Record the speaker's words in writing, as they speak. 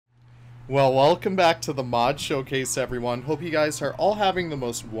Well, welcome back to the Mod Showcase, everyone. Hope you guys are all having the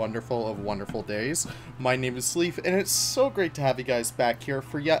most wonderful of wonderful days. My name is Leaf, and it's so great to have you guys back here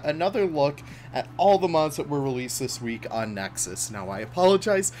for yet another look at all the mods that were released this week on Nexus. Now, I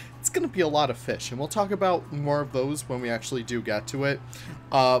apologize, it's going to be a lot of fish, and we'll talk about more of those when we actually do get to it.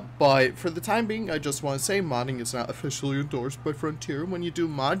 But for the time being, I just want to say modding is not officially endorsed by Frontier. When you do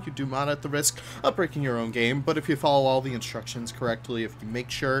mod at the risk of breaking your own game, but if you follow all the instructions correctly, if you make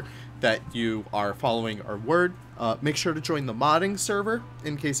sure that you are following our word, make sure to join the modding server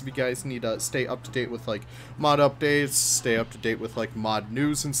in case if you guys need to stay up to date with like mod updates, stay up to date with like mod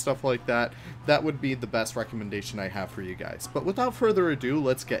news and stuff like that. That would be the best recommendation I have for you guys. But without further ado,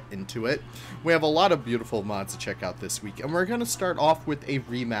 let's get into it. We have a lot of beautiful mods to check out this week, and we're going to start off with a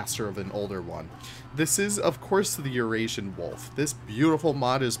remaster of an older one. This is, of course, the Eurasian Wolf. This beautiful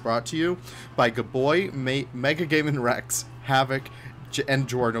mod is brought to you by Gaboy, Mega Game & Rex, Havoc, and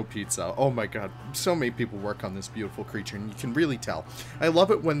Giorno Pizza. Oh my god, so many people work on this beautiful creature, and you can really tell. I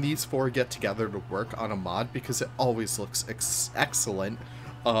love it when these four get together to work on a mod because it always looks excellent.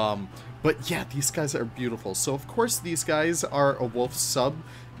 But yeah, these guys are beautiful. So of course these guys are a wolf sub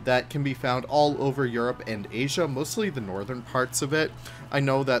that can be found all over Europe and Asia, mostly the northern parts of it. I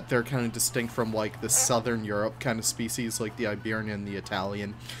know that they're kind of distinct from like the southern Europe kind of species like the Iberian and the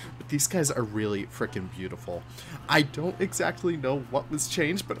Italian, but these guys are really freaking beautiful. I don't exactly know what was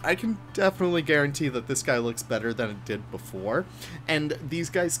changed, but I can definitely guarantee that this guy looks better than it did before, and these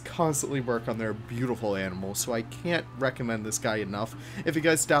guys constantly work on their beautiful animals, so I can't recommend this guy enough. If you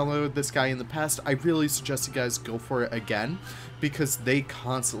guys downloaded this guy in the past, I really suggest you guys go for it again, because they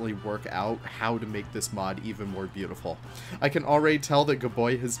constantly work out how to make this mod even more beautiful. I can already tell that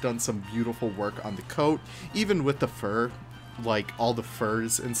Gaboy has done some beautiful work on the coat, even with the fur, like all the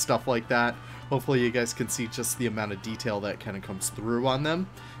furs and stuff like that. Hopefully you guys can see just the amount of detail that kind of comes through on them.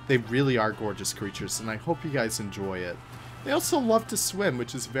 They really are gorgeous creatures, and I hope you guys enjoy it. They also love to swim,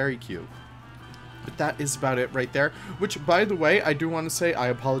 which is very cute. But that is about it right there, which, by the way, I do want to say I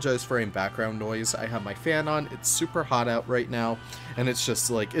apologize for any background noise. I have my fan on, it's super hot out right now, and it's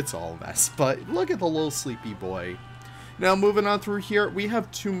just like, it's all a mess. But look at the little sleepy boy. Now, moving on through here, we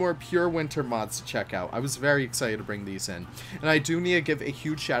have two more Pure Winter mods to check out. I was very excited to bring these in. And I do need to give a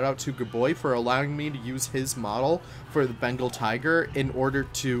huge shout out to Gaboy for allowing me to use his model for the Bengal Tiger in order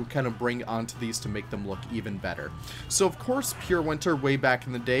to kind of bring onto these to make them look even better. So, of course, Pure Winter, way back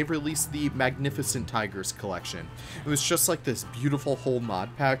in the day, released the Magnificent Tigers collection. It was just like this beautiful whole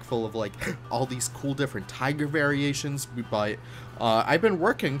mod pack full of like all these cool different tiger variations. But I've been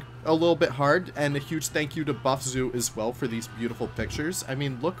working a little bit hard, and a huge thank you to Buff Zoo as well for these beautiful pictures. I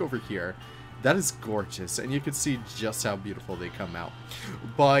mean, look over here. That is gorgeous, and you can see just how beautiful they come out.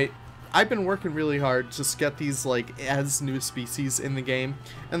 But I've been working really hard to get these like as new species in the game,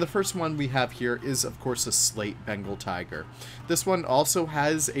 and the first one we have here is of course a slate Bengal tiger. This one also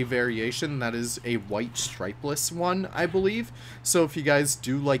has a variation that is a white stripeless one, I believe, so if you guys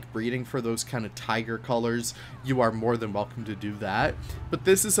do like breeding for those kind of tiger colors, you are more than welcome to do that. But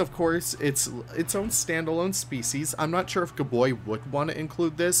this is of course its own standalone species. I'm not sure if Gaboy would want to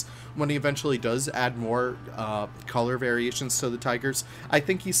include this when he eventually does add more color variations to the tigers. I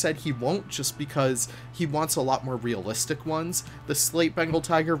think he said he won't, just because he wants a lot more realistic ones. The slate Bengal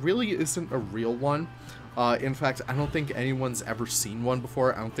tiger really isn't a real one. In fact, I don't think anyone's ever seen one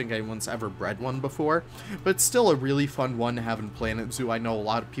before. I don't think anyone's ever bred one before. But it's still a really fun one to have in Planet Zoo. I know a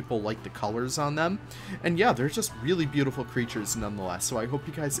lot of people like the colors on them. And yeah, they're just really beautiful creatures nonetheless. So I hope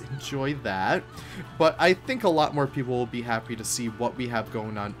you guys enjoy that. But I think a lot more people will be happy to see what we have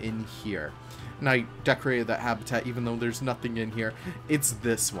going on in here. And I decorated that habitat even though there's nothing in here. It's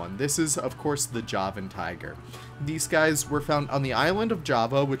this one. This is, of course, the Javan tiger. These guys were found on the island of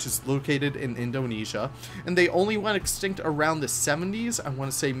Java, which is located in Indonesia, and they only went extinct around the 70s. I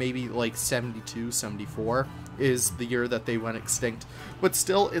want to say maybe like 72, 74 is the year that they went extinct. But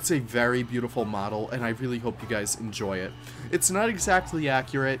still, it's a very beautiful model, and I really hope you guys enjoy it. It's not exactly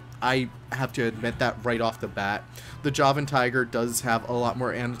accurate. I have to admit that right off the bat. The Javan tiger does have a lot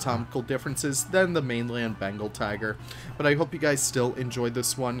more anatomical differences than the mainland Bengal tiger, but I hope you guys still enjoy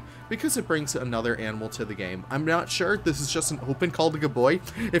this one because it brings another animal to the game. I'm not sure, this is just an open call to Gaboy.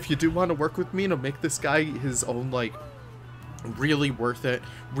 If you do want to work with me to make this guy his own, like, really worth it,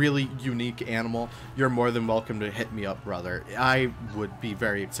 really unique animal, you're more than welcome to hit me up, brother. I would be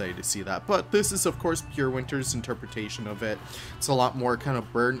very excited to see that. But this is, of course, Pure Winter's interpretation of it. It's a lot more kind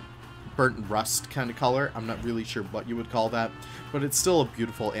of burnt rust kind of color. I'm not really sure what you would call that, but it's still a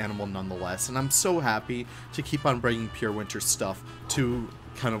beautiful animal nonetheless, and I'm so happy to keep on bringing Pure Winter stuff to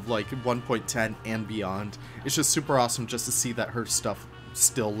kind of like 1.10 and beyond. It's just super awesome just to see that her stuff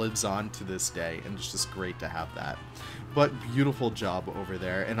still lives on to this day, and it's just great to have that. But beautiful job over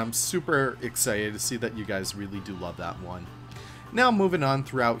there, and I'm super excited to see that you guys really do love that one. Now moving on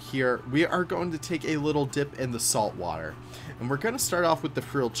throughout here, we are going to take a little dip in the salt water, and we're going to start off with the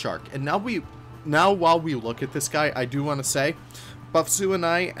frilled shark. And now while we look at this guy, I do want to say Buffzoo and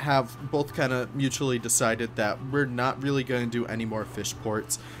I have both kind of mutually decided that we're not really going to do any more fish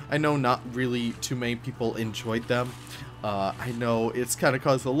ports. I know not really too many people enjoyed them. I know it's kind of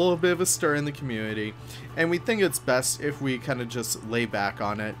caused a little bit of a stir in the community, and we think it's best if we kind of just lay back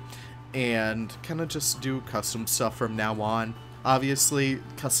on it and kind of just do custom stuff from now on. Obviously,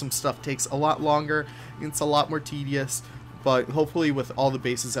 custom stuff takes a lot longer, it's a lot more tedious, but hopefully with all the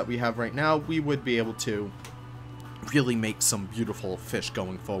bases that we have right now, we would be able to really make some beautiful fish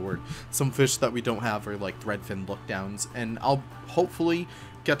going forward. Some fish that we don't have are like threadfin lookdowns, and I'll hopefully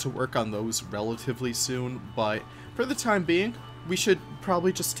get to work on those relatively soon, but for the time being, we should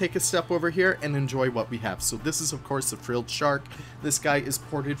probably just take a step over here and enjoy what we have. So this is, of course, the frilled shark. This guy is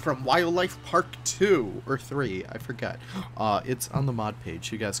ported from Wildlife Park 2 or 3, I forget. It's on the mod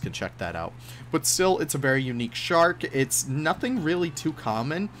page, you guys can check that out. But still, it's a very unique shark. It's nothing really too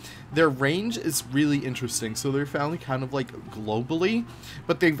common. Their range is really interesting, so they're found kind of like globally,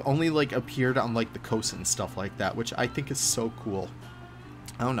 but they've only like appeared on like the coast and stuff like that, which I think is so cool.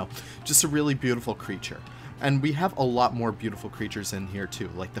 I don't know, just a really beautiful creature. And we have a lot more beautiful creatures in here too,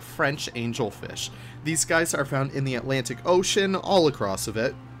 like the French angelfish. These guys are found in the Atlantic Ocean, all across of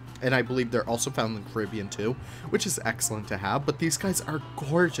it. And I believe they're also found in the Caribbean too, which is excellent to have. But these guys are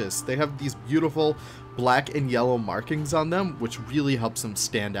gorgeous. They have these beautiful black and yellow markings on them, which really helps them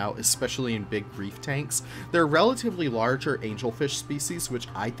stand out, especially in big reef tanks. They're relatively larger angelfish species, which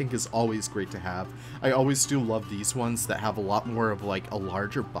I think is always great to have. I always do love these ones that have a lot more of like a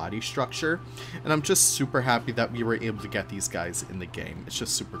larger body structure, and I'm just super happy that we were able to get these guys in the game. It's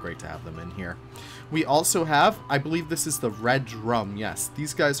just super great to have them in here. We also have, I believe this is the red drum. Yes,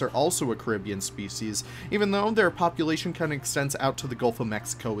 these guys are also a Caribbean species, even though their population kind of extends out to the Gulf of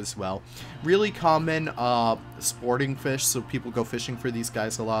Mexico as well. Really common sporting fish, so people go fishing for these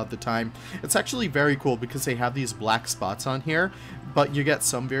guys a lot of the time. It's actually very cool because they have these black spots on here, but you get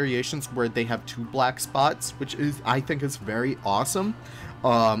some variations where they have 2 black spots, which is, I think, is very awesome.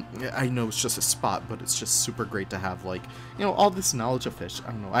 I know it's just a spot, but it's just super great to have, like, you know, all this knowledge of fish.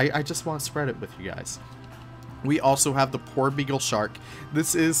 I don't know, I just want to spread it with you guys. We also have the poor beagle shark.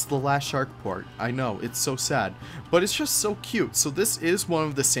 This is the last shark port. I know, it's so sad, but it's just so cute. So this is one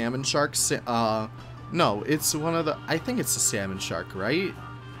of the salmon sharks. No, it's one of the, I think it's the salmon shark, right?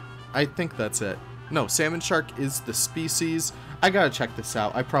 I think that's it. No, salmon shark is the species. I gotta check this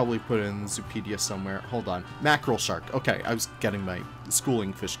out. I probably put it in Zoopedia somewhere. Hold on. Mackerel shark. Okay, I was getting my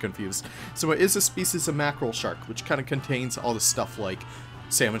schooling fish confused. So it is a species of mackerel shark, which kind of contains all the stuff like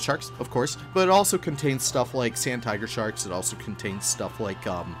salmon sharks, of course, but it also contains stuff like sand tiger sharks. It also contains stuff like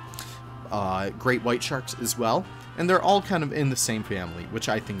great white sharks as well. And they're all kind of in the same family, which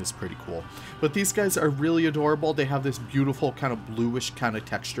I think is pretty cool. But these guys are really adorable. They have this beautiful kind of bluish kind of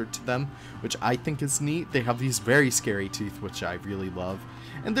texture to them, which I think is neat. They have these very scary teeth, which I really love.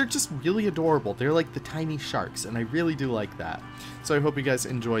 And they're just really adorable. They're like the tiny sharks, and I really do like that. So I hope you guys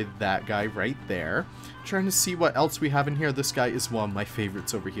enjoyed that guy right there. Trying to see what else we have in here. This guy is one of my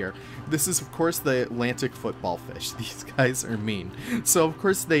favorites over here. This is, of course, the Atlantic football fish. These guys are mean. So, of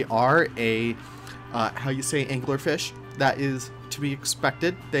course, they are a... how you say anglerfish. That is to be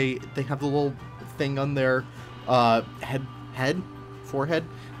expected. They have the little thing on their forehead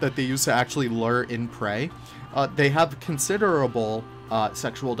that they use to actually lure in prey. They have considerable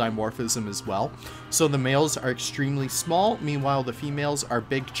sexual dimorphism as well. So the males are extremely small, meanwhile the females are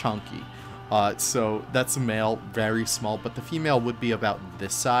big, chunky. So that's a male, very small, but the female would be about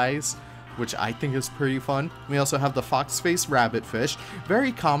this size, which I think is pretty fun. We also have the fox-faced rabbitfish,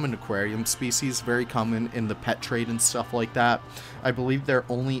 very common aquarium species, very common in the pet trade and stuff like that. I believe they're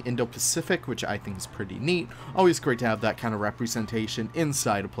only Indo-Pacific, which I think is pretty neat. Always great to have that kind of representation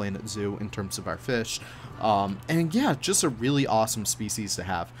inside a Planet Zoo in terms of our fish. And yeah, just a really awesome species to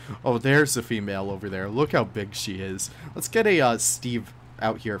have. Oh, there's the female over there. Look how big she is. Let's get a Steve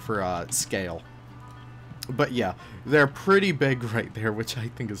out here for scale. But yeah, they're pretty big right there, which I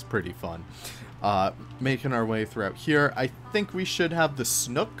think is pretty fun. Making our way throughout here, I think we should have the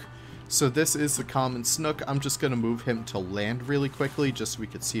snook. So this is the common snook. I'm just going to move him to land really quickly just so we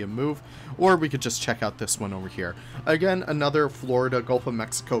could see him move. Or we could just check out this one over here. Again, another Florida, Gulf of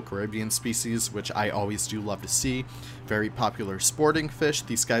Mexico, Caribbean species, which I always do love to see. Very popular sporting fish.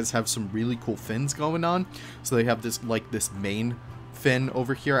 These guys have some really cool fins going on. So they have this, like, this main fin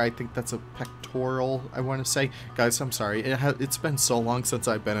over here. I think that's a pectoral, I want to say. Guys, I'm sorry. It's been so long since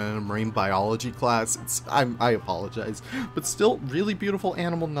I've been in a marine biology class. I apologize. But still, really beautiful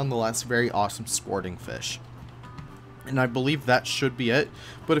animal nonetheless. Very awesome sporting fish. And I believe that should be it.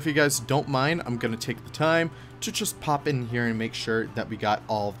 But if you guys don't mind, I'm going to take the time to just pop in here and make sure that we got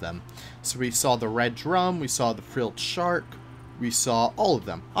all of them. So we saw the red drum, we saw the frilled shark, we saw all of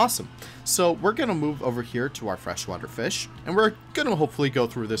them. Awesome. So we're going to move over here to our freshwater fish, and we're going to hopefully go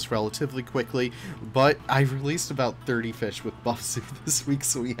through this relatively quickly, but I've released about 30 fish with buffs this week,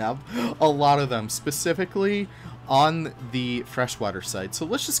 so we have a lot of them, specifically on the freshwater side. So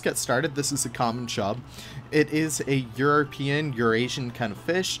let's just get started. This is a common chub. It is a European, Eurasian kind of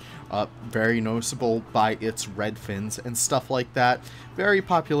fish, very noticeable by its red fins and stuff like that. Very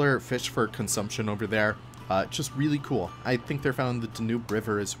popular fish for consumption over there. Just really cool. I think they're found in the Danube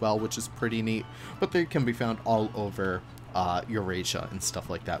River as well, which is pretty neat, but they can be found all over Eurasia and stuff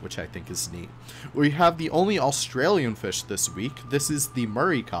like that, which I think is neat. We have the only Australian fish this week. This is the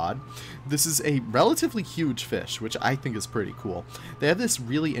Murray cod. This is a relatively huge fish, which I think is pretty cool. They have this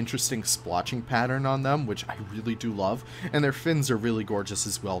really interesting splotching pattern on them, which I really do love, and their fins are really gorgeous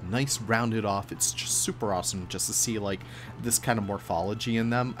as well. Nice rounded off. It's just super awesome just to see like this kind of morphology in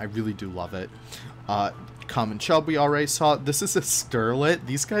them. I really do love it. Common chub we already saw. This is a sterlet.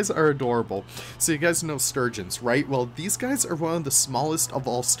 These guys are adorable. So you guys know sturgeons, right? Well, these guys are one of the smallest of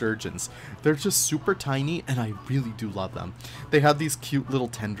all sturgeons. They're just super tiny, and I really do love them. They have these cute little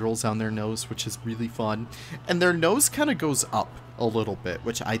tendrils on their nose, which is really fun. And their nose kind of goes up a little bit,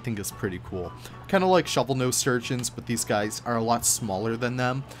 which I think is pretty cool. Kind of like shovel-nosed sturgeons, but these guys are a lot smaller than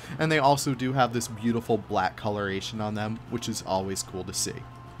them. And they also do have this beautiful black coloration on them, which is always cool to see.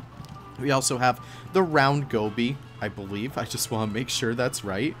 We also have the round goby, I believe. I just want to make sure that's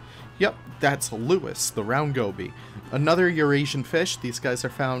right. Yep, that's Lewis, the round goby. Another Eurasian fish. These guys are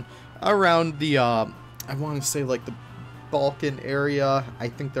found around the, I want to say like the Balkan area. I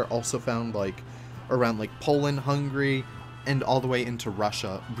think they're also found like around like Poland, Hungary, and all the way into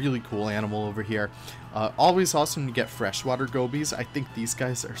Russia. Really cool animal over here. Always awesome to get freshwater gobies. I think these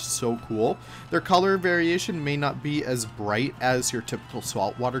guys are so cool. Their color variation may not be as bright as your typical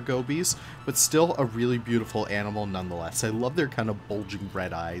saltwater gobies, but still a really beautiful animal nonetheless. I love their kind of bulging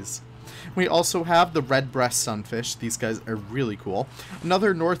red eyes. We also have the red breast sunfish. These guys are really cool.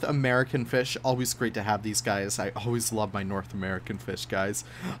 Another North American fish. Always great to have these guys. I always love my North American fish, guys.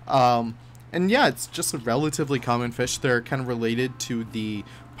 And yeah, it's just a relatively common fish. They're kind of related to the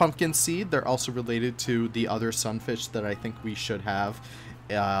pumpkin seed. They're also related to the other sunfish that I think we should have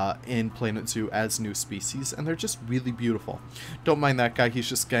in Planet Zoo as new species, and they're just really beautiful. Don't mind that guy, he's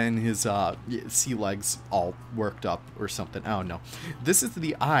just getting his sea legs all worked up or something. I don't know. This is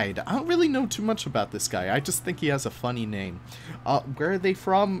the Eyed. I don't really know too much about this guy. I just think he has a funny name. Where are they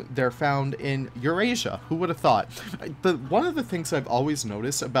from? They're found in Eurasia. Who would have thought? But one of the things I've always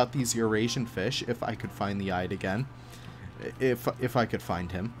noticed about these Eurasian fish, if I could find the Eyed again, if I could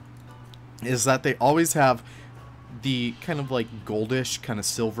find him, is that they always have the kind of like goldish, kind of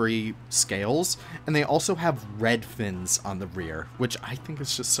silvery scales, and they also have red fins on the rear, which I think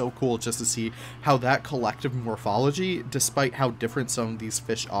is just so cool just to see how that collective morphology, despite how different some of these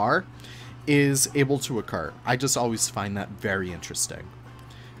fish are, is able to occur. I just always find that very interesting.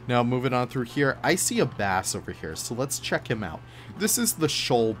 Now moving on through here, I see a bass over here, so let's check him out. This is the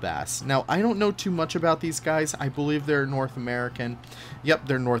shoal bass. Now, I don't know too much about these guys. I believe they're North American. Yep,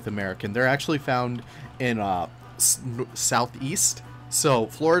 they're North American. They're actually found in southeast, so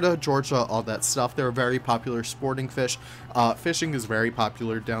Florida, Georgia, all that stuff. They're a very popular sporting fish. Fishing is very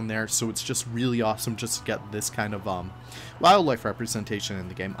popular down there, so it's just really awesome just to get this kind of wildlife representation in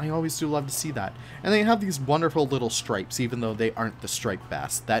the game. I always do love to see that. And they have these wonderful little stripes, even though they aren't the striped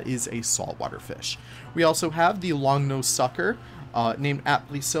bass. That is a saltwater fish. We also have the long-nosed sucker, named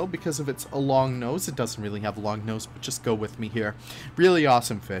aptly so because of its a long nose. It doesn't really have a long nose, but just go with me here. Really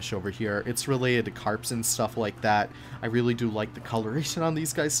awesome fish over here. It's related to carps and stuff like that. I really do like the coloration on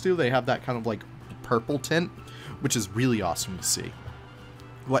these guys too. They have that kind of like purple tint, which is really awesome to see.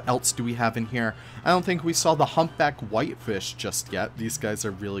 What else do we have in here? I don't think we saw the humpback whitefish just yet. These guys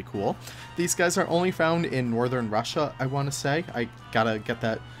are really cool. These guys are only found in northern Russia, I want to say. I gotta get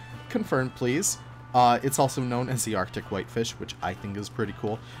that confirmed, please. It's also known as the Arctic whitefish, which I think is pretty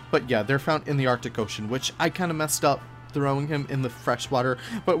cool. But yeah, they're found in the Arctic Ocean, which I kind of messed up throwing him in the freshwater,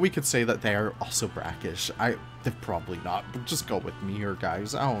 but we could say that they are also brackish. They're probably not, but just go with me here,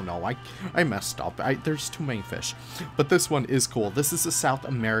 guys. I don't know. I messed up. There's too many fish. But this one is cool. This is a South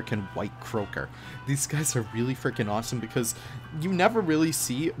American white croaker. These guys are really freaking awesome because you never really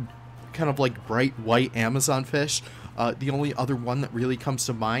see kind of like bright white Amazon fish The only other one that really comes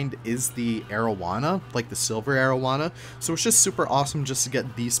to mind is the arowana, like the silver arowana. So it's just super awesome just to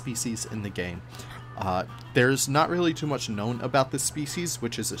get these species in the game. There's not really too much known about this species,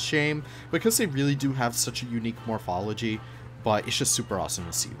 which is a shame, because they really do have such a unique morphology, but it's just super awesome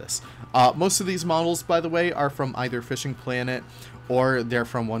to see this. Most of these models, by the way, are from either Fishing Planet, or they're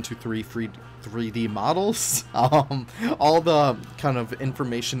from 123 3D models. All the kind of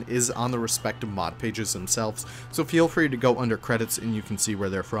information is on the respective mod pages themselves, so feel free to go under credits and you can see where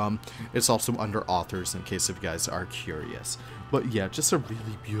they're from. It's also under authors in case if you guys are curious. But yeah, just a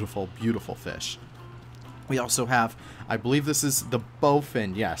really beautiful, beautiful fish. We also have, I believe this is the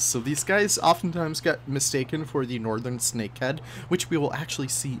bowfin, yes. So these guys oftentimes get mistaken for the northern snakehead, which we will actually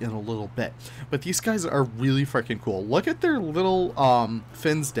see in a little bit. But these guys are really freaking cool. Look at their little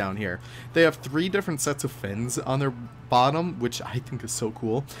fins down here. They have 3 different sets of fins on their bottom, which I think is so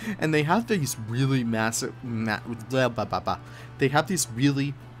cool. And they have these really massive, they have these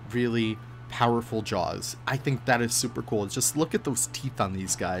really, really powerful jaws. I think that is super cool. Just look at those teeth on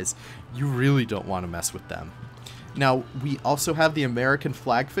these guys. You really don't want to mess with them. Now, we also have the American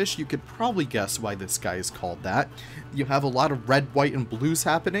flagfish. You could probably guess why this guy is called that. You have a lot of red, white, and blues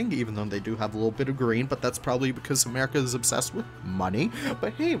happening, even though they do have a little bit of green, but that's probably because America is obsessed with money.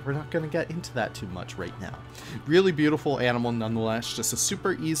 But hey, we're not going to get into that too much right now. Really beautiful animal nonetheless. Just a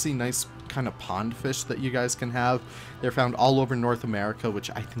super easy, nice kind of pond fish that you guys can have. They're found all over North America, which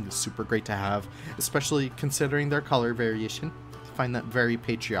I think is super great to have, especially considering their color variation. I find that very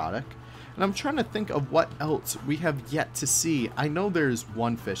patriotic. And I'm trying to think of what else we have yet to see. I know there's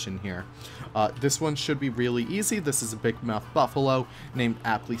one fish in here. This one should be really easy. This is a big mouth buffalo, named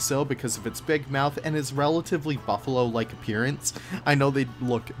aptly so because of its big mouth and its relatively buffalo-like appearance. I know they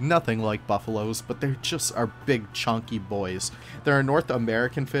look nothing like buffaloes, but they just are big, chunky boys. They're a North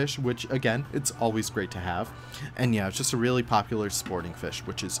American fish, which, again, it's always great to have. And yeah, it's just a really popular sporting fish,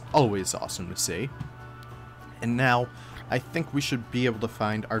 which is always awesome to see. And now, I think we should be able to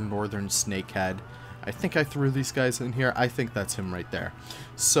find our northern snakehead. I think I threw these guys in here. I think that's him right there.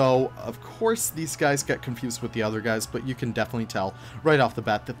 So, of course, these guys get confused with the other guys, but you can definitely tell right off the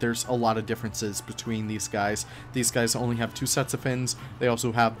bat that there's a lot of differences between these guys. These guys only have 2 sets of fins. They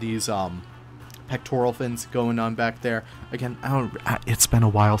also have these pectoral fins going on back there. Again, it's been a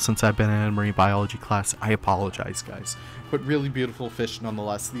while since I've been in a marine biology class. I apologize, guys. But really beautiful fish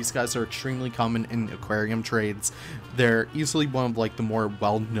nonetheless. These guys are extremely common in aquarium trades. They're easily one of like the more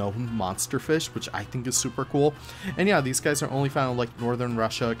well-known monster fish, which I think is super cool. And yeah, these guys are only found in like northern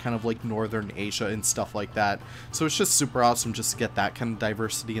Russia, kind of like northern Asia and stuff like that. So it's just super awesome just to get that kind of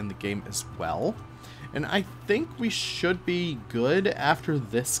diversity in the game as well. And I think we should be good after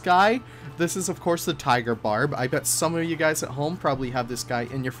this guy. This is, of course, the tiger barb. I bet some of you guys at home probably have this guy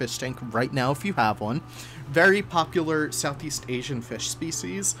in your fish tank right now if you have one. Very popular Southeast Asian fish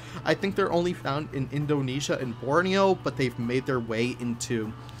species. I think they're only found in Indonesia and Borneo, but they've made their way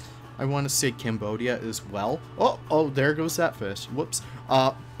into, I want to say, Cambodia as well. Oh, there goes that fish. Whoops.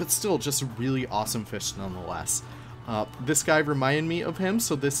 But still, just a really awesome fish nonetheless. This guy reminded me of him,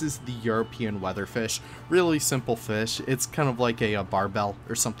 so this is the European weatherfish. Really simple fish. It's kind of like a barbel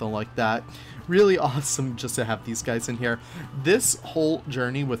or something like that. Really awesome just to have these guys in here. This whole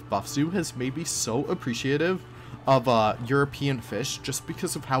journey with Buff Zoo has made me so appreciative of European fish just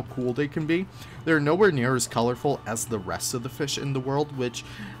because of how cool they can be. They're nowhere near as colorful as the rest of the fish in the world, which,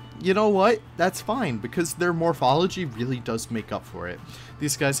 you know what? That's fine, because their morphology really does make up for it.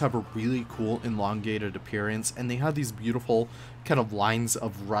 These guys have a really cool elongated appearance, and they have these beautiful kind of lines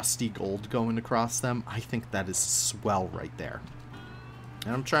of rusty gold going across them. I think that is swell right there.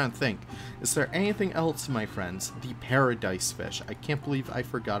 And I'm trying to think, is there anything else, my friends? The paradise fish. I can't believe I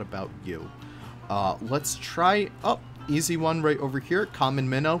forgot about you. Let's try, easy one right over here, common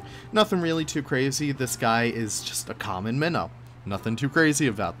minnow. Nothing really too crazy. This guy is just a common minnow. Nothing too crazy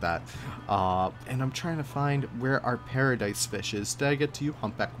about that. And I'm trying to find where our paradise fish is. Did I get to you,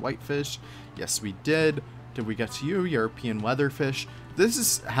 humpback whitefish? Yes, we did. Did we get to you, European weatherfish? This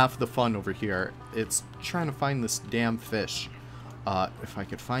is half the fun over here. It's trying to find this damn fish. If I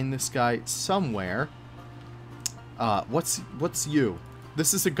could find this guy somewhere. What's you?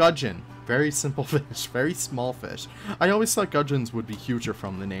 This is a gudgeon. Very simple fish, very small fish. I always thought gudgeons would be huger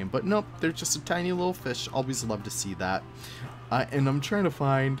from the name, but nope, they're just a tiny little fish. Always love to see that. And I'm trying to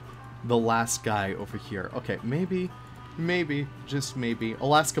find the last guy over here. Okay, maybe, just maybe.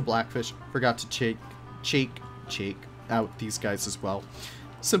 Alaska blackfish. Forgot to check out these guys as well.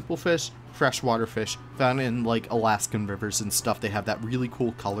 Simple fish, freshwater fish, found in like Alaskan rivers and stuff. They have that really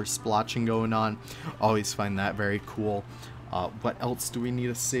cool color splotching going on. Always find that very cool. What else do we need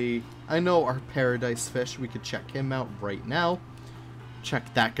to see? I know our paradise fish. We could check him out right now.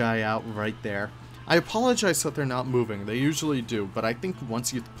 Check that guy out right there. I apologize that they're not moving. They usually do, but I think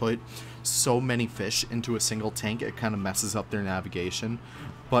once you put so many fish into a single tank, it kind of messes up their navigation.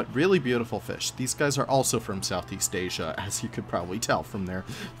 But really beautiful fish. These guys are also from Southeast Asia, as you could probably tell from their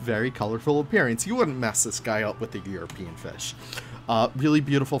very colorful appearance. You wouldn't mess this guy up with a European fish. Really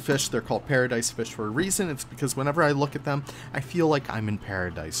beautiful fish. They're called paradise fish for a reason. It's because whenever I look at them, I feel like I'm in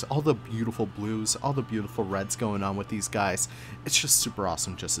paradise. All the beautiful blues, all the beautiful reds going on with these guys. It's just super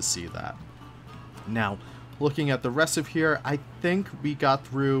awesome just to see that. Now, looking at the rest of here, I think we got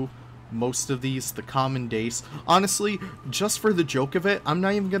through most of these, the common days. Honestly, just for the joke of it, I'm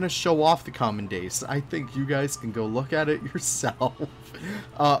not even going to show off the common days. I think you guys can go look at it yourself.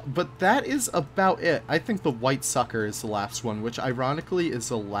 But that is about it. I think the white sucker is the last one, which ironically is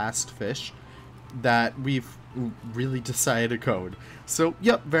the last fish that we've really decided to code. So,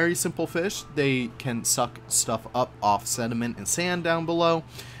 yep, very simple fish. They can suck stuff up off sediment and sand down below.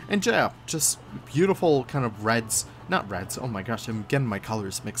 And yeah, just beautiful kind of reds. Not reds, oh my gosh, I'm getting my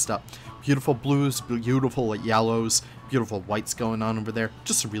colors mixed up. Beautiful blues, beautiful yellows, beautiful whites going on over there.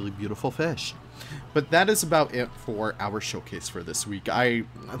 Just a really beautiful fish. But that is about it for our showcase for this week.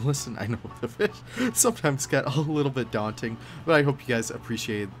 Listen, I know the fish sometimes get a little bit daunting, but I hope you guys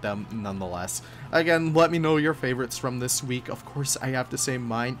appreciate them nonetheless. Again, let me know your favorites from this week. Of course, I have to say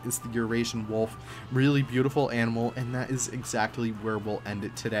mine is the Eurasian wolf. Really beautiful animal, and that is exactly where we'll end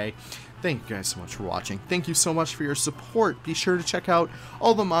it today. Thank you guys so much for watching. Thank you so much for your support. Be sure to check out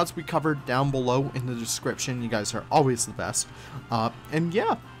all the mods we covered down below in the description. You guys are always the best. And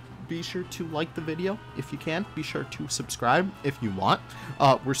yeah, be sure to like the video if you can. Be sure to subscribe if you want.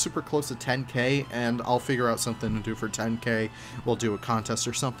 We're super close to 10K, and I'll figure out something to do for 10K. We'll do a contest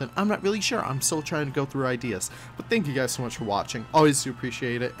or something. I'm not really sure. I'm still trying to go through ideas. But thank you guys so much for watching. Always do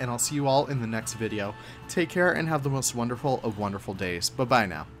appreciate it, and I'll see you all in the next video. Take care and have the most wonderful of wonderful days. Bye-bye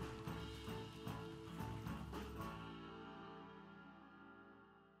now.